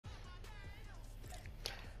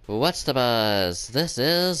What's the buzz? This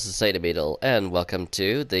is Zeta Beetle, and welcome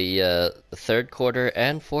to the third quarter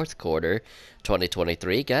and fourth quarter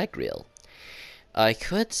 2023 gag reel. I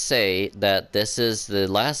could say that this is the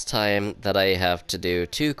last time that I have to do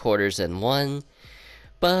 2 quarters in one,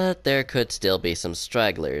 but there could still be some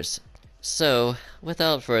stragglers. So,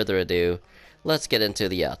 without further ado, let's get into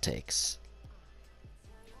the outtakes.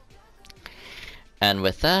 And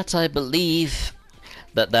with that, I believe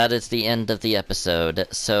that is the end of the episode.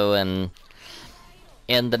 So, in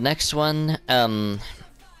the next one,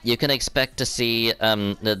 you can expect to see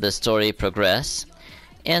the story progress.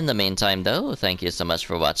 In the meantime, though, thank you so much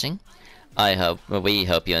for watching. We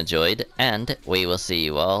hope you enjoyed, and we will see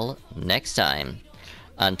you all next time.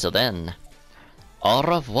 Until then, au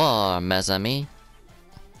revoir, mes amis.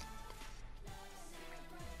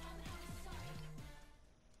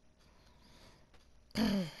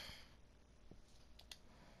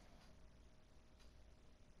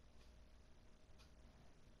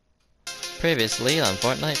 Previously on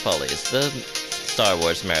Fortnite Follies, the Star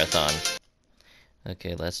Wars Marathon.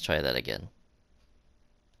 Okay, let's try that again.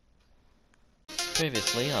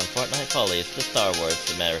 Previously on Fortnite Follies, the Star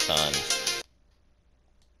Wars Marathon.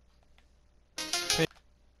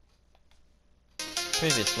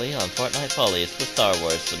 Previously on Fortnite Follies, the Star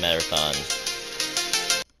Wars Marathon.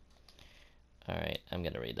 Alright, I'm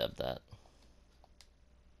gonna redub that.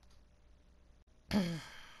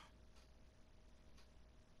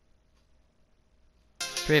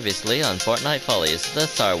 Previously on Fortnite Follies, the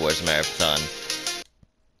Star Wars Marathon.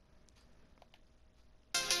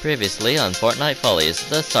 Previously on Fortnite Follies,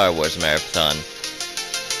 the Star Wars Marathon.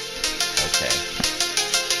 Okay.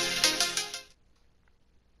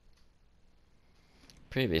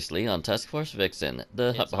 Previously on Task Force Vixen,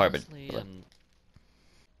 the Harbor.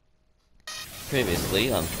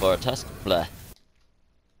 Previously on Task. Blah.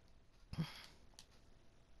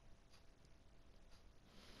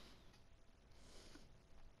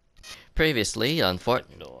 Previously on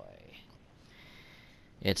Fortnite.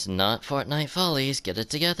 It's not Fortnite Follies, get it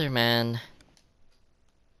together, man.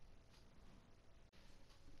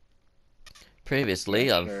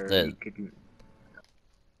 Previously on the...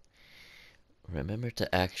 Remember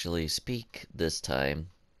to actually speak this time.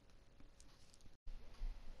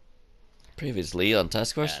 Previously on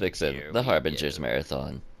Task Force Vixen, the Harbinger's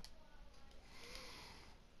Marathon.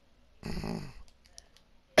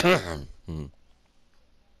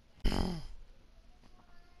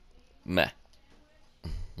 Meh.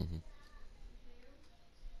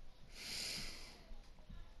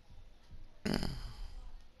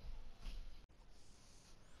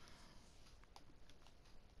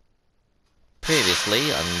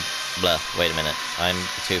 Previously on... Blah, wait a minute. I'm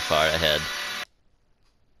too far ahead.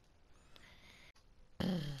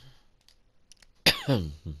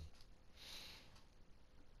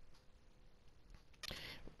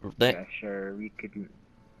 Yeah, sure, we could...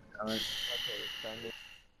 okay,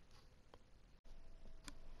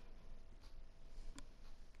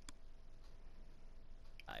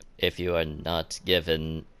 If you are not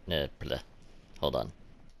given... blah. Hold on.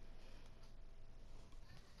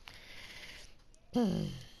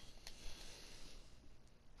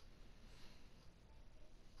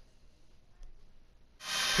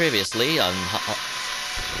 Previously on...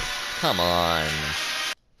 Come on.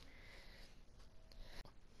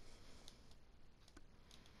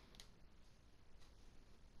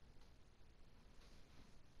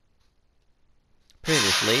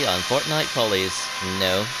 Previously on Fortnite Follies.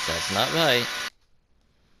 No, that's not right.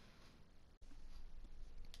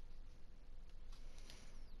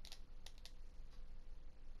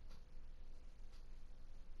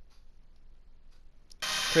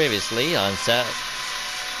 Previously on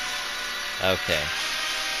Okay.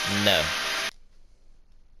 No.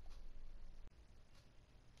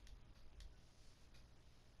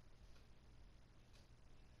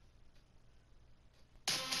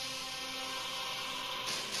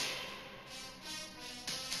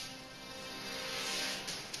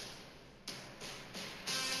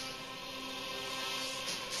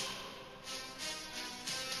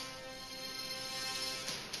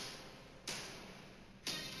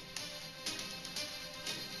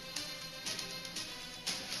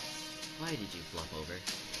 Why did you flop over?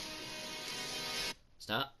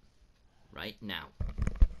 Stop. Right now.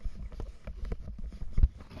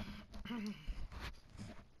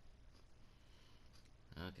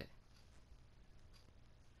 Okay.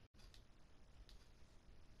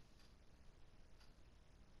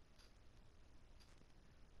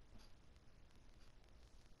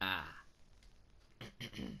 Ah.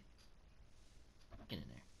 Get in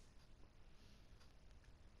there.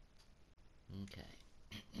 Okay.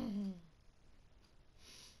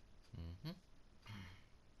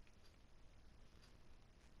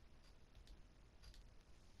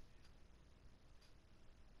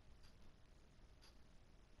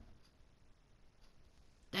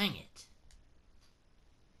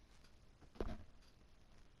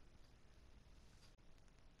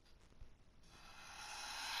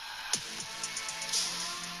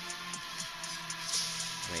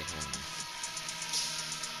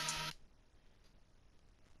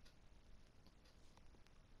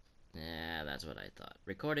 what I thought.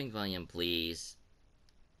 Recording volume, please.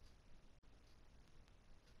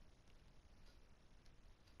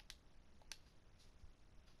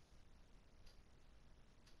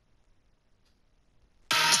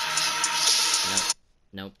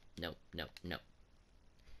 Nope, nope, nope, nope.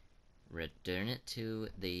 Return it to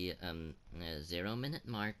the 0-minute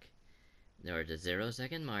mark, or the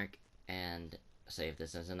 0-second mark, and save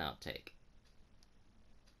this as an outtake.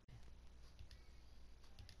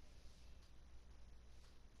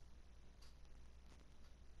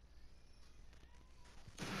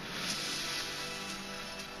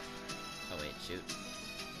 Oh wait, shoot.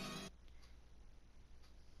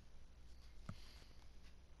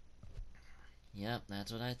 Yep,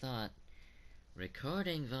 that's what I thought.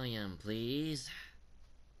 Recording volume, please.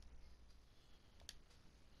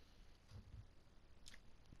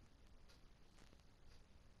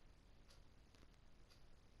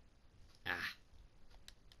 Ah.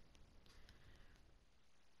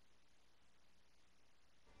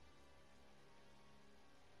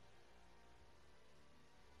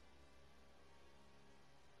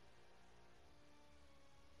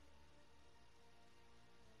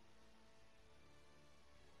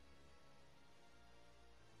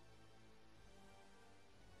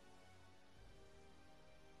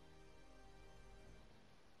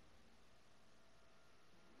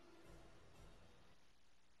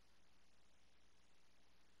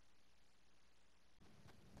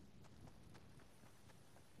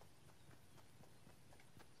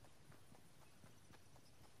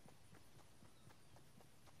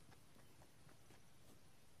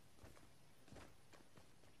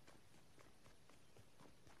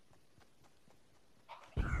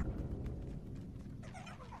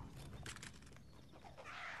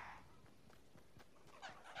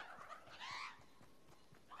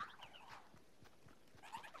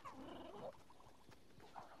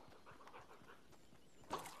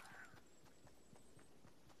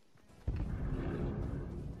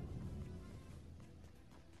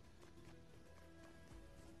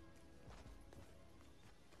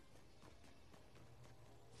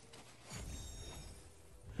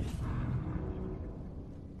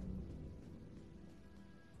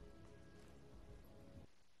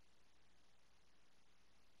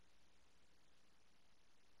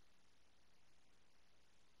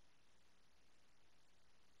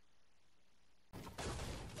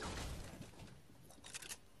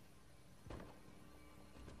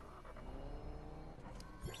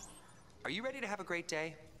 Are you ready to have a great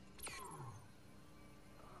day?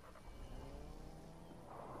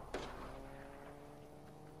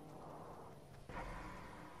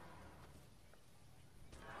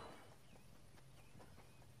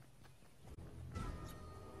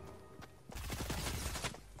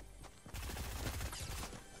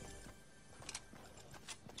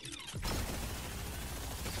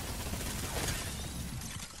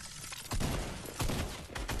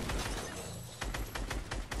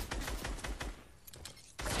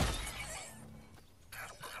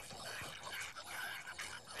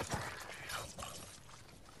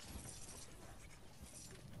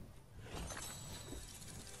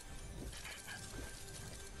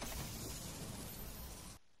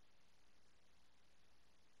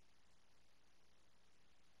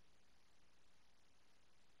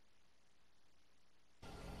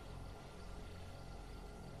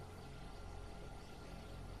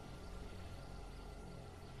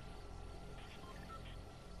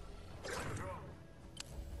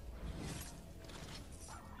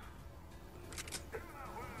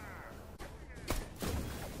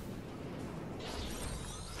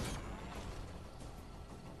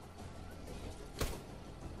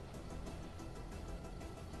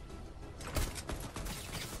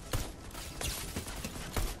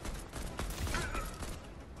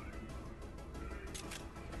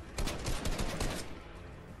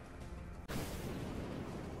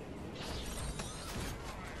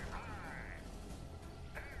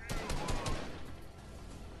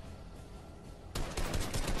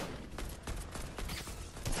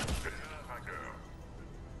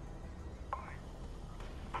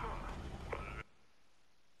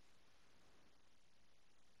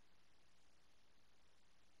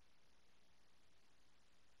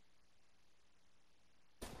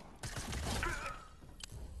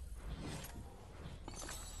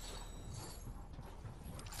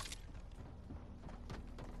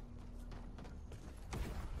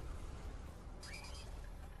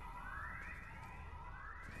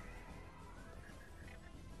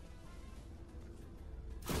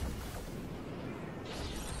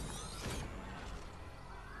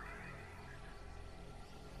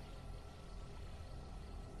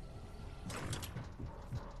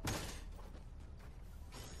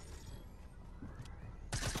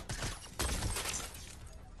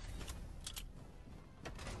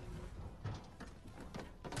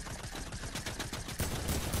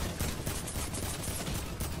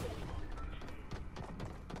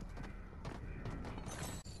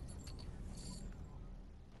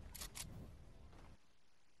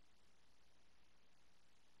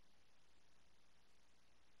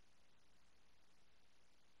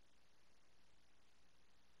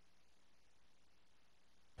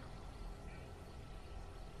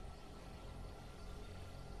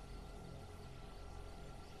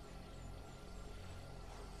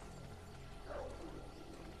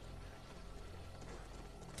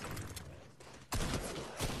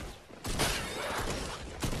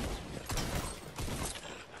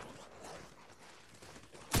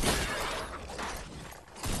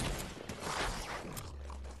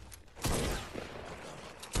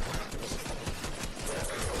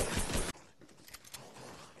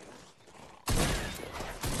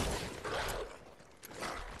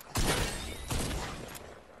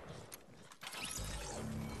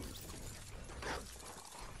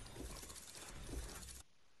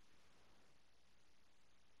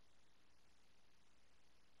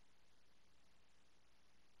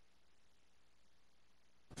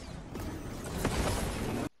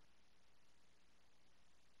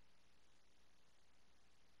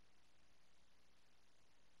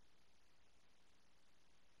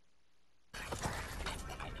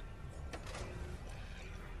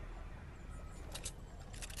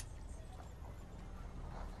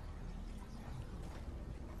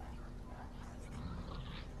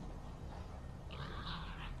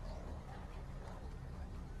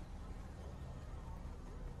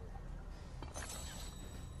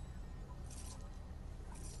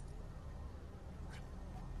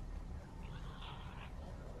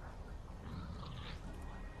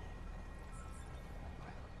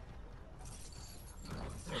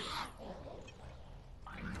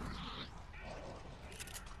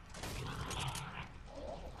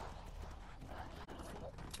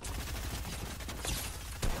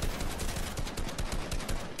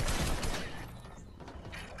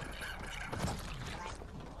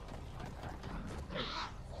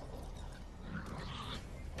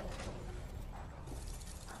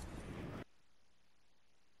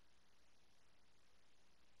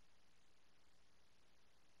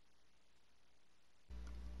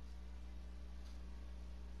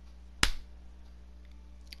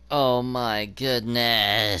 Oh my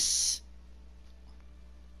goodness.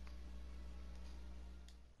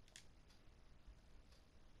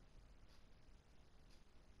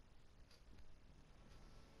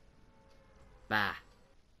 Bah.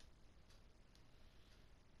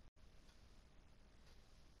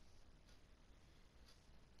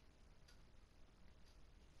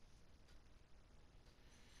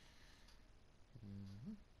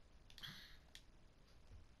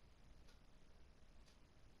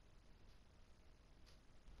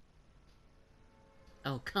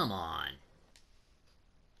 Oh, come on.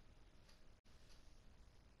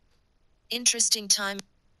 Interesting time.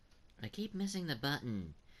 I keep missing the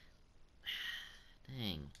button.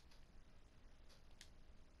 Dang.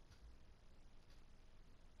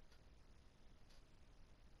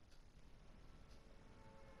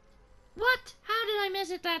 What? How did I miss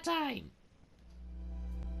it that time?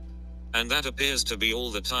 And that appears to be all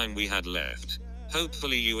the time we had left.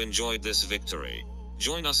 Hopefully you enjoyed this victory.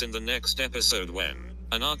 Join us in the next episode when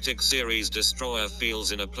an Arctic series destroyer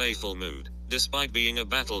feels in a playful mood, despite being a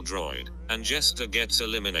battle droid, and Jester gets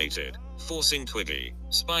eliminated, forcing Twiggy,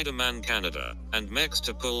 Spider-Man Canada, and Mex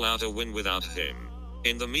to pull out a win without him.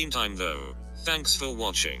 In the meantime though, thanks for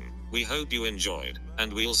watching, we hope you enjoyed,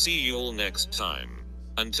 and we'll see you all next time.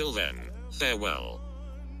 Until then, farewell.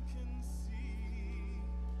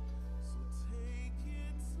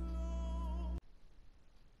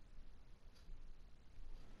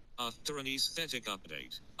 After an aesthetic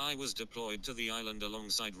update, I was deployed to the island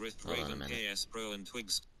alongside Rift Hold on a Raven minute. KS Pro and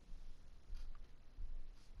Twigs.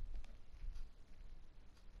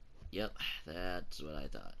 Yep, that's what I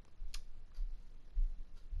thought.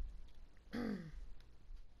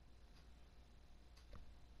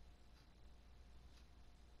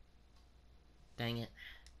 Dang it.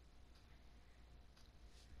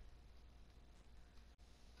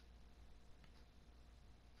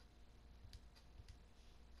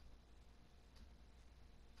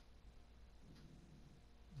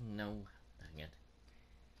 No. Dang it.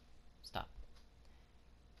 Stop.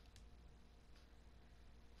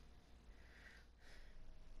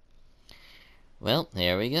 Well,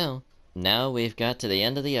 here we go. Now we've got to the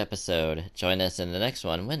end of the episode. Join us in the next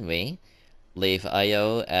one when we leave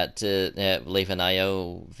IO at leave an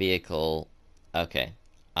IO vehicle. Okay,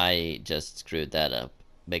 I just screwed that up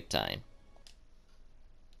big time.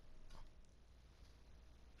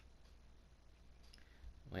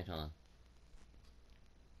 Wait, hold on.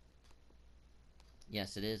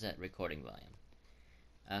 Yes, it is at recording volume.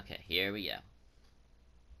 Okay, here we go.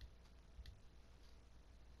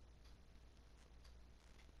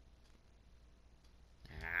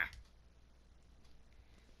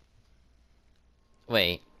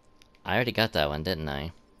 Wait, I already got that one, didn't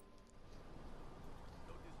I?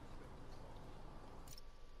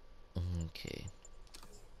 Okay.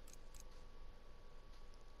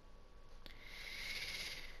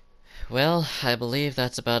 Well, I believe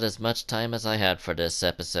that's about as much time as I had for this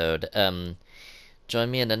episode.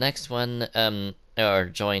 Join me in the next one, or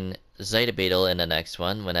join Zeta Beetle in the next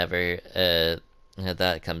one whenever,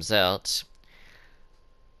 that comes out.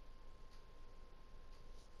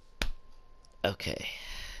 Okay.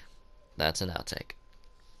 That's an outtake.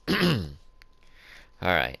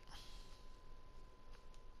 Alright.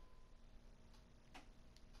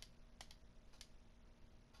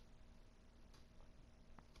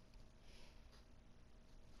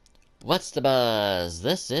 What's the buzz?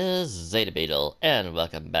 This is Zeta Beetle, and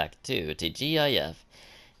welcome back to TGIF.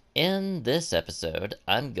 In this episode,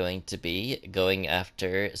 I'm going to be going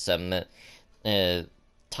after some,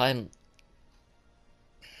 time...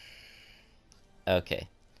 Okay.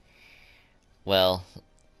 Well,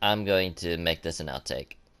 I'm going to make this an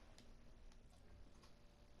outtake.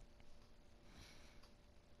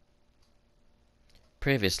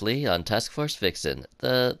 Previously on Task Force Vixen,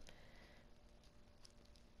 the...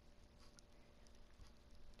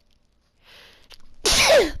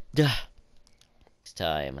 Next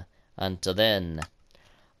time. Until then,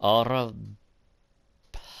 au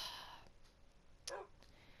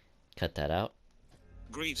Cut that out.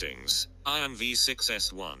 Greetings, I am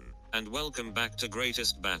V6S1, and welcome back to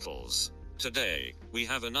Greatest Battles. Today, we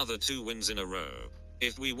have another 2 wins in a row.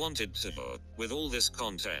 If we wanted to, with all this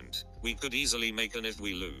content, we could easily make an if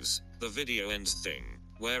we lose, the video ends thing,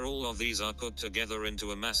 where all of these are put together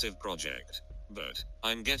into a massive project. But,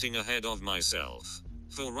 I'm getting ahead of myself.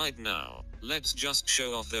 For right now, let's just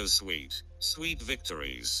show off those sweet, sweet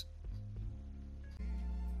victories.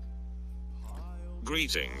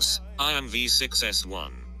 Greetings, I am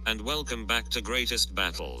V6S1, and welcome back to Greatest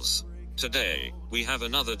Battles. Today, we have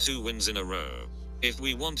another 2 wins in a row. If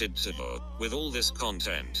we wanted to, with all this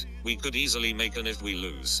content, we could easily make an if we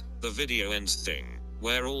lose, the video ends thing,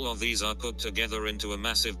 where all of these are put together into a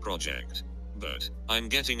massive project. But I'm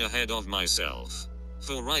getting ahead of myself.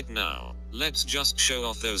 For right now, let's just show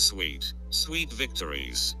off those sweet, sweet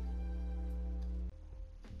victories.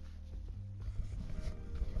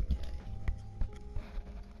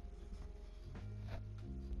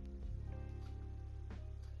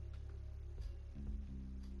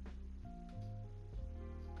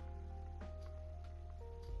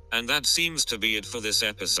 And that seems to be it for this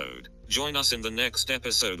episode. Join us in the next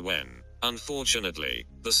episode when, unfortunately,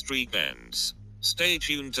 the streak ends. Stay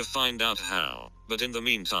tuned to find out how, but in the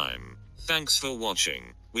meantime, thanks for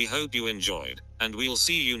watching, we hope you enjoyed, and we'll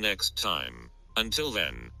see you next time. Until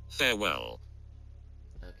then, farewell.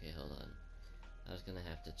 Okay, hold on. I was gonna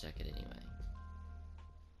have to check it anyway.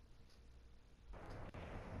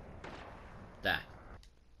 That.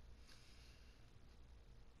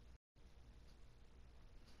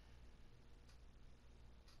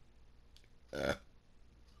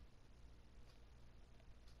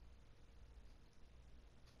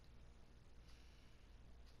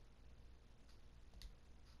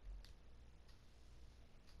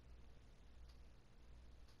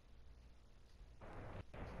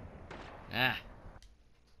 Ah.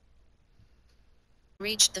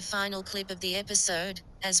 Reached the final clip of the episode,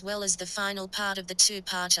 as well as the final part of the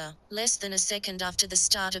two-parter. Less than a second after the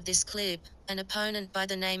start of this clip, an opponent by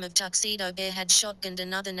the name of Tuxedo Bear had shotgunned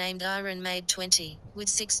another named Iron Maid 20. With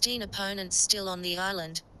 16 opponents still on the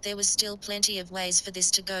island, there was still plenty of ways for this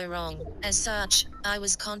to go wrong. As such, I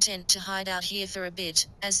was content to hide out here for a bit.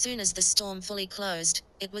 As soon as the storm fully closed,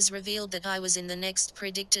 it was revealed that I was in the next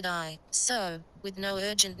predicted eye. So, with no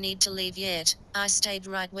urgent need to leave yet, I stayed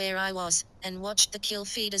right where I was, and watched the kill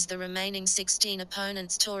feed as the remaining 16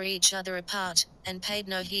 opponents tore each other apart, and paid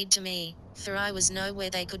no heed to me, for I was nowhere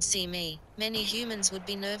they could see me. Many humans would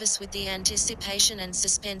be nervous with the anticipation and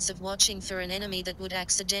suspense of watching for an enemy that would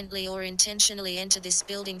accidentally or intentionally enter this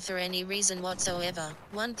building for any reason whatsoever.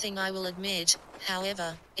 One thing I will admit,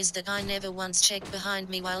 however, is that I never once checked behind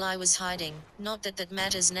me while I was hiding. Not that that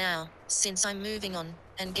matters now, since I'm moving on,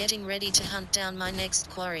 and getting ready to hunt down my next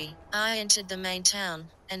quarry. I entered the main town,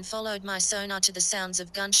 and followed my sonar to the sounds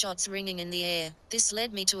of gunshots ringing in the air. This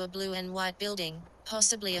led me to a blue and white building,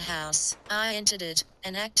 possibly a house. I entered it,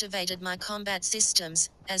 and activated my combat systems,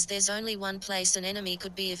 as there's only one place an enemy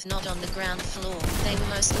could be if not on the ground floor. They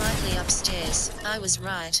were most likely upstairs. I was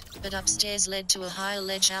right, but upstairs led to a higher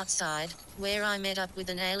ledge outside, where I met up with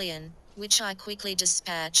an alien, which I quickly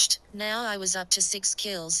dispatched. Now I was up to 6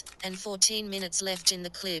 kills, and 14 minutes left in the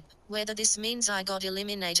clip. Whether this means I got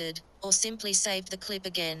eliminated, or simply saved the clip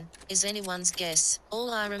again, is anyone's guess.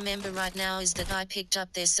 All I remember right now is that I picked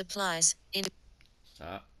up their supplies, in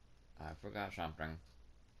Stop. I forgot something.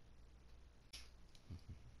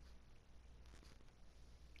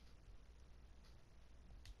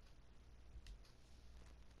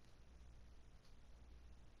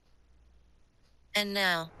 and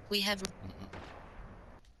now, we have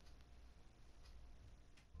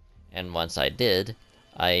And once I did,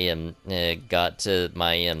 I got to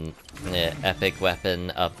my epic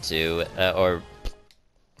weapon up to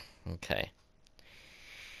okay.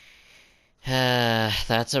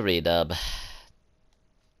 That's a redub.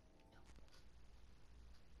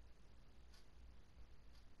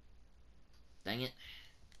 Dang it.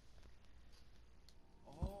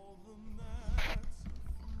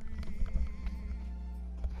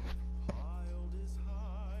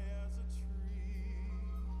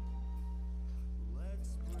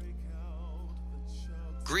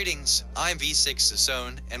 Greetings, I'm V6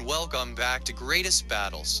 Sasone, and welcome back to Greatest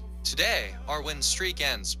Battles. Today, our win streak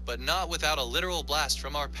ends, but not without a literal blast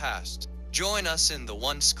from our past. Join us in the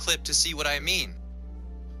once clip to see what I mean.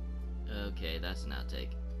 Okay, that's an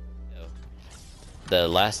outtake. The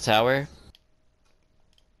last tower?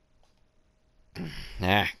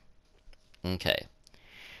 Ah. Okay.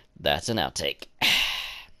 That's an outtake.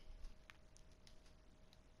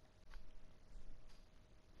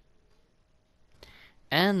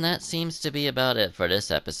 And that seems to be about it for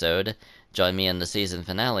this episode. Join me in the season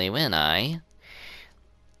finale when I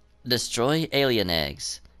destroy alien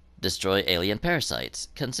eggs, destroy alien parasites,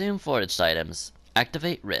 consume foraged items,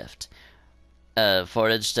 activate rift,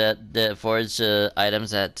 forage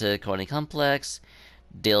items at Corny Complex,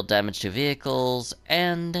 deal damage to vehicles,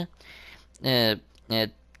 and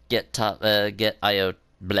get IO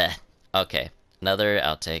bleh. Okay, another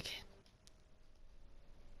outtake.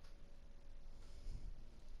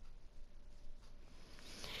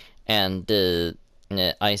 And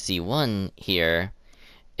IC1 here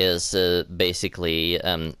is basically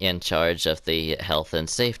in charge of the health and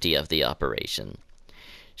safety of the operation.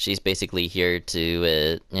 she's basically here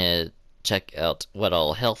to check out what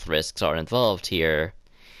all health risks are involved here,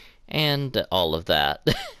 and all of that.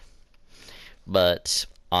 But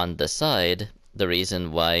on the side, the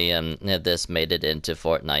reason why this made it into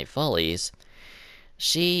Fortnite Follies,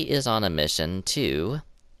 she is on a mission to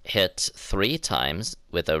hit 3 times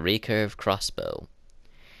with a recurve crossbow.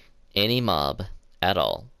 Any mob at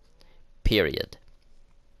all. Period.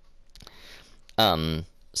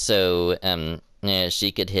 So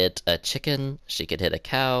she could hit a chicken, she could hit a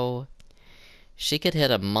cow, she could hit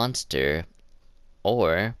a monster,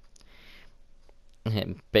 or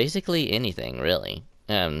basically anything, really.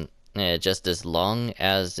 Just as long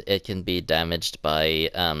as it can be damaged by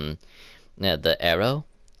the arrow,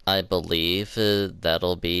 I believe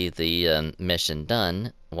that'll be the mission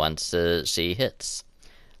done once she hits.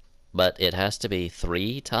 But it has to be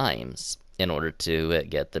 3 times in order to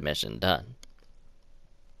get the mission done.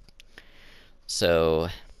 So,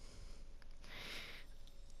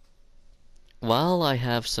 while I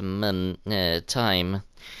have some time,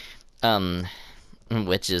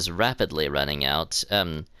 which is rapidly running out,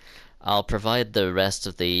 I'll provide the rest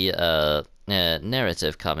of the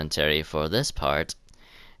narrative commentary for this part,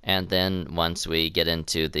 and then once we get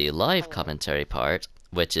into the live commentary part,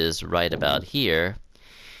 which is right about here,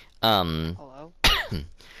 Hello?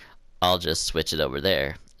 I'll just switch it over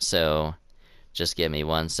there. So, just give me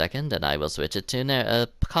 1 second, and I will switch it to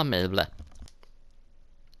comment.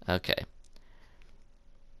 Okay.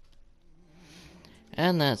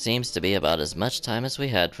 And that seems to be about as much time as we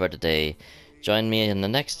had for today. Join me in the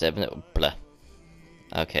next episode.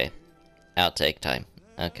 Okay. Outtake time.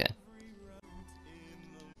 Okay.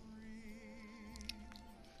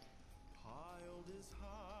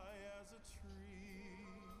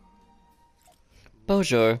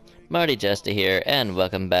 Bonjour, Marty Jester here, and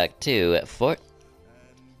welcome back to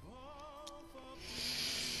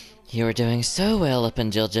You were doing so well up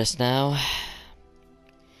until just now.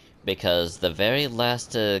 Because the very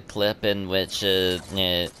last clip in which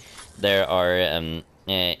there are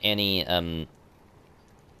any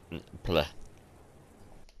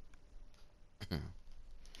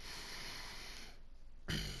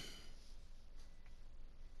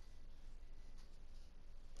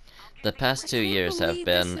The past 2 years have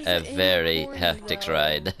been a very hectic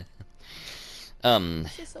ride.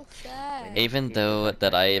 This is so sad. Even though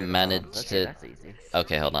that I managed to... That's easy.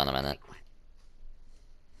 Okay, hold on a minute.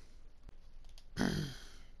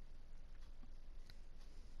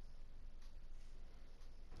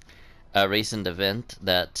 A recent event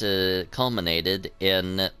that culminated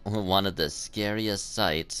in one of the scariest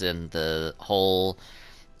sights in the whole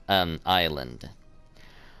island.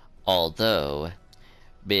 Although,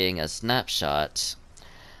 being a snapshot,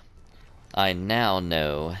 I now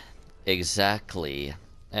know exactly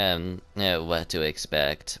what to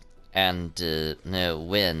expect and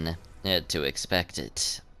when to expect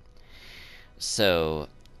it. So,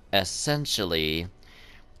 essentially,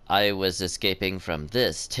 I was escaping from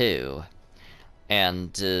this too,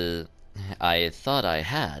 and I thought I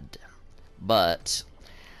had, but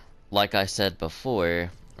like I said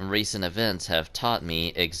before, recent events have taught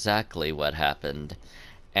me exactly what happened,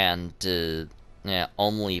 and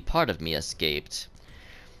only part of me escaped.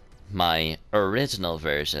 My original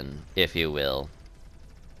version, if you will.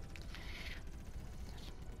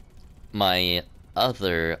 My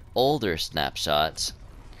other, older snapshot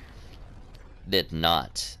did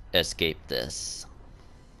not escape this.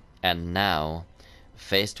 And now,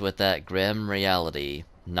 faced with that grim reality,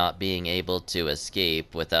 not being able to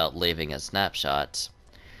escape without leaving a snapshot,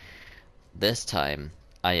 this time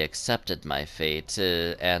I accepted my fate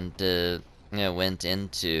and went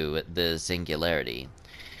into the singularity,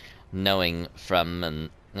 knowing from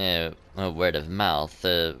word of mouth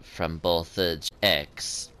from both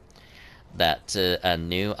X that a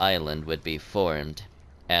new island would be formed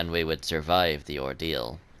and we would survive the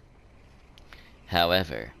ordeal.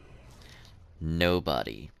 However,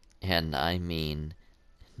 nobody, and I mean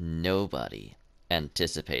nobody,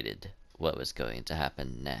 anticipated what was going to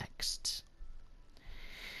happen next.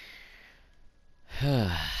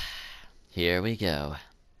 Here we go.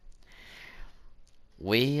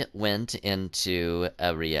 We went into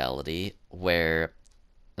a reality where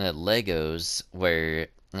Legos were...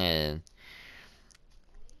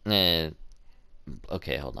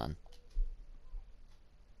 okay, hold on.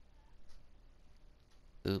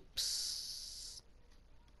 Oops.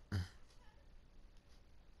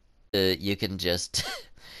 You can just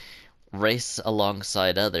race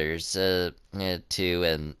alongside others to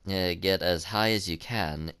get as high as you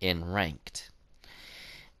can in ranked.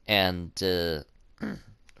 And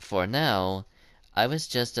for now, I was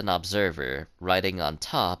just an observer riding on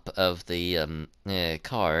top of the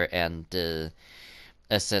car and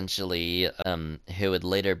essentially who would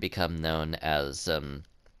later become known as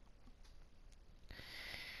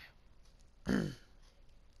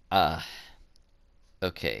ah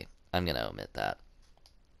okay, I'm gonna omit that.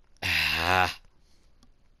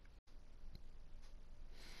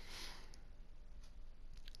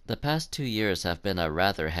 The past 2 years have been a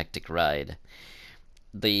rather hectic ride.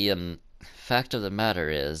 The fact of the matter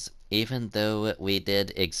is, even though we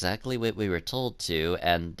did exactly what we were told to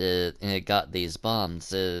and got these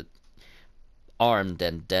bombs armed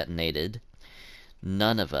and detonated,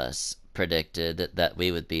 none of us predicted that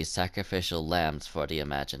we would be sacrificial lambs for the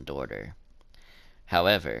imagined order.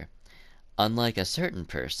 However, unlike a certain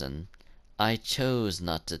person, I chose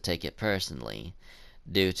not to take it personally,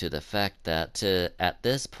 due to the fact that at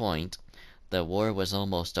this point the war was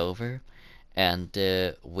almost over, and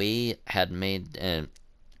we had made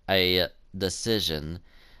a decision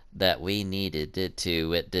that we needed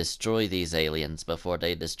to destroy these aliens before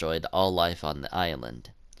they destroyed all life on the island.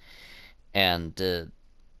 And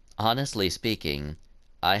honestly speaking,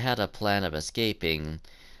 I had a plan of escaping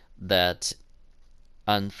that,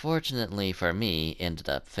 unfortunately for me, ended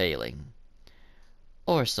up failing.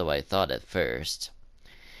 Or so I thought at first.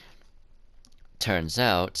 Turns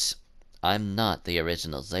out, I'm not the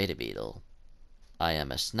original Zeta Beetle. I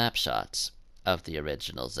am a snapshot of the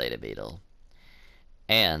original Zeta Beetle.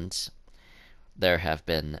 And there have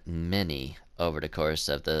been many over the course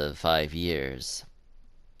of the 5 years.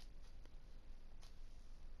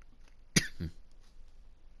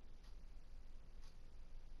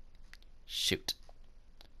 Shoot.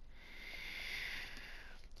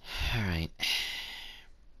 Alright.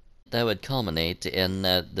 That would culminate in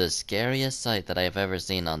the scariest sight that I have ever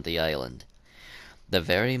seen on the island. The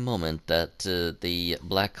very moment that the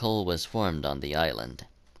black hole was formed on the island.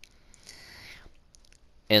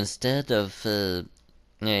 Instead of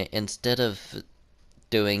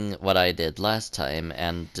doing what I did last time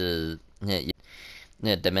and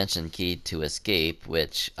dimension key to escape,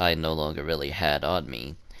 which I no longer really had on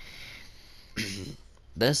me,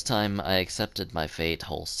 this time I accepted my fate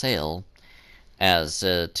wholesale, as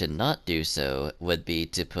to not do so would be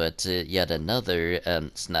to put yet another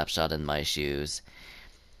snapshot in my shoes,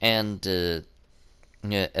 and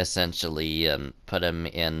essentially put him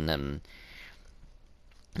in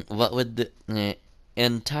what would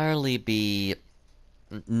entirely be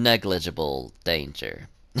negligible danger.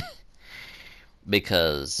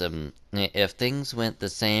 Because if things went the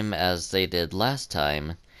same as they did last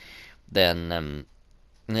time, then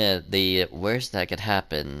the worst that could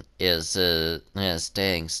happen is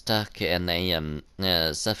staying stuck in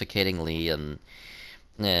a suffocatingly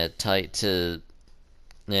tight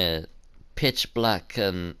pitch black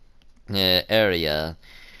area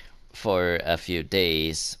for a few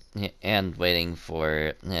days and waiting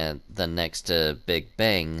for the next big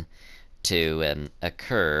bang to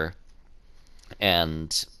occur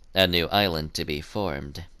and a new island to be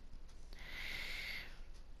formed.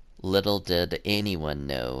 Little did anyone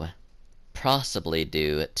know, possibly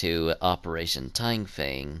due to Operation Tang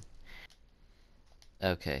Fang.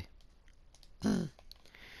 Okay.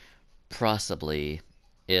 Possibly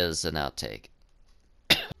is an outtake.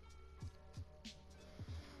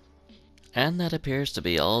 And that appears to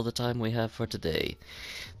be all the time we have for today.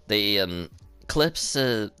 The clips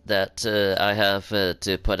that I have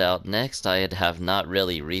to put out next I have not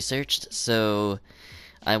really researched, so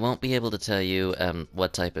I won't be able to tell you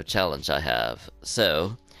what type of challenge I have.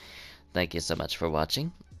 So, thank you so much for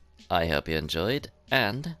watching. I hope you enjoyed,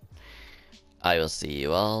 and I will see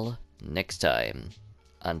you all next time.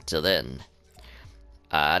 Until then,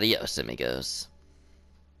 adios, amigos.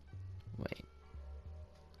 Wait.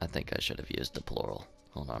 I think I should have used the plural.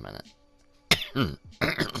 Hold on a minute.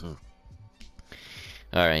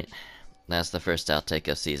 Alright. That's the first outtake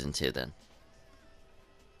of Season 2 then.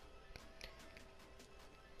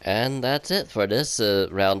 And that's it for this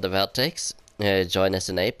round of outtakes. Join us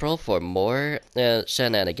in April for more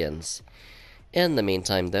shenanigans. In the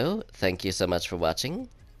meantime though, thank you so much for watching.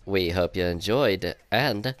 We hope you enjoyed,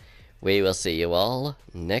 and we will see you all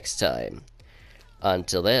next time.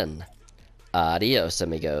 Until then, adios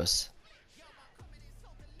amigos.